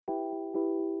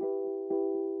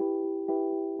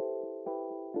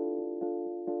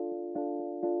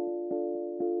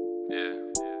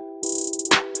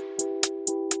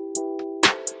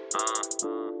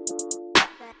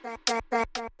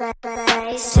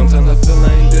sometimes I feel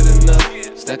I ain't did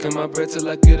enough. Stacking my bread till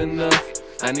I get enough.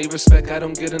 I need respect, I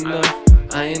don't get enough.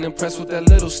 I ain't impressed with that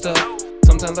little stuff.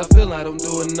 Sometimes I feel I don't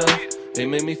do enough. They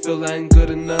make me feel I ain't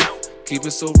good enough. Keep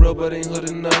it so real but ain't hood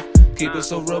enough. Keep it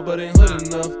so real but ain't hood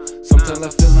enough. Sometimes I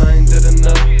feel I ain't did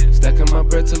enough. Stacking my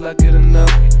bread till I get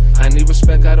enough. I need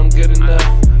respect, I don't get enough.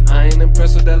 I ain't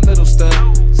impressed with that little stuff.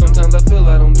 Sometimes I feel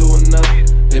I don't do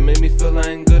enough. They make me feel I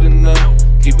ain't good enough.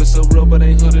 Keep it so real but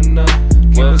ain't hood enough.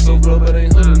 Keep it so real but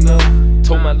ain't hood enough.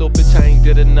 Told my little bitch I ain't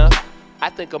did enough. I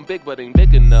think I'm big but ain't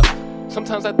big enough.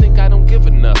 Sometimes I think I don't give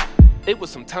enough. It was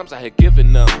sometimes I had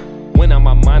given up. Went out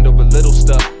my mind over little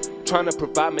stuff. Trying to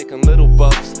provide, making little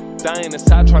bucks. Dying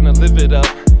inside, trying to live it up.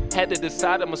 Had to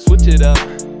decide I'ma switch it up.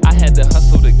 I had to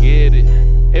hustle to get it.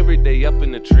 Every day up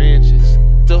in the trenches.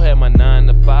 Still had my 9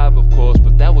 to 5 of course,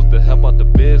 but that was to help out the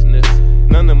business.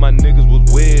 None of my niggas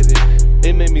was with it.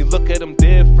 It made me look at them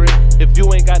different. If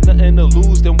you ain't got nothing to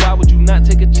lose, then why would you not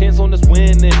take a chance on us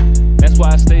winning? That's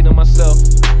why I stayed on myself.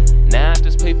 Now I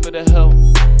just pay for the help.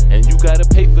 And you gotta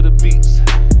pay for the beats,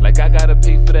 like I gotta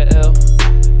pay for the L.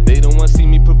 They don't wanna see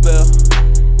me prevail,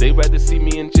 they rather see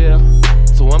me in jail.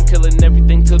 So I'm killing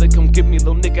everything till they come get me,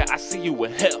 little nigga, I see you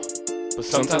in hell. But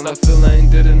sometimes I feel I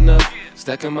ain't did enough.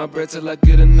 Stacking my bread till I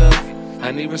get enough.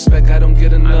 I need respect, I don't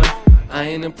get enough. I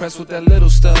ain't impressed with that little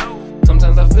stuff.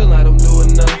 Sometimes I feel I don't do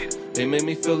enough. They make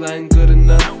me feel I ain't good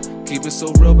enough. Keep it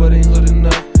so real but ain't hood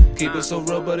enough. Keep it so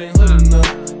real but ain't hood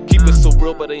enough. Keep it so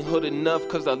real but ain't hood enough.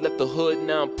 Cause I left the hood,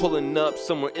 now I'm pulling up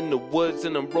somewhere in the woods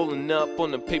and I'm rolling up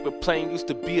on a paper plane. Used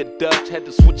to be a Dutch, had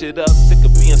to switch it up, sick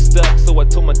of being stuck. So I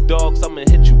told my dogs I'ma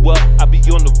hit you up. I be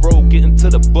on the road getting to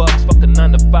the bucks. Fuck a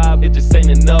 9 to 5, it just ain't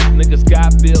enough. Niggas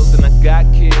got bills and I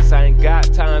got kids. I ain't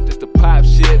got time just to pop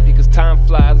shit, because time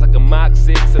flies like a Mach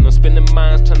 6. And I'm spending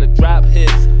mines trying to drop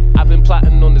hits. I've been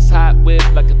plotting on this hot whip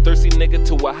like a thirsty nigga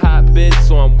to a hot bitch.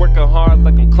 So I'm working hard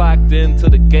like I'm clocked in to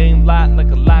the game lot like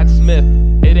a locksmith.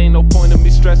 It ain't no point of me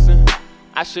stressing,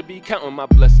 I should be counting my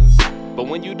blessings. But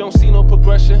when you don't see no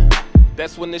progression,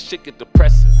 that's when this shit get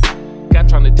depressing. God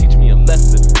trying to teach me a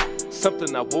lesson,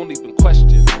 something I won't even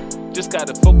question. Just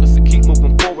gotta focus and keep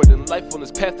moving forward in life on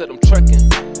this path that I'm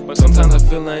trekking. But sometimes I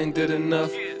feel I ain't did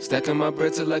enough. Stacking my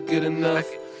bread till I get enough.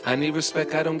 I need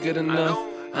respect, I don't get enough.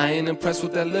 I ain't impressed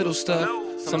with that little stuff.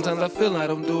 Sometimes I feel I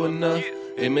don't do enough.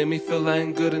 It made me feel I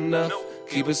ain't good enough.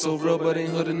 Keep it so real but ain't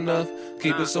hood enough.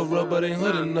 Keep it so real but ain't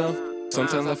hood enough.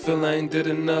 Sometimes I feel I ain't did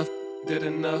enough. Did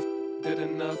enough, did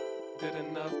enough, did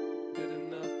enough.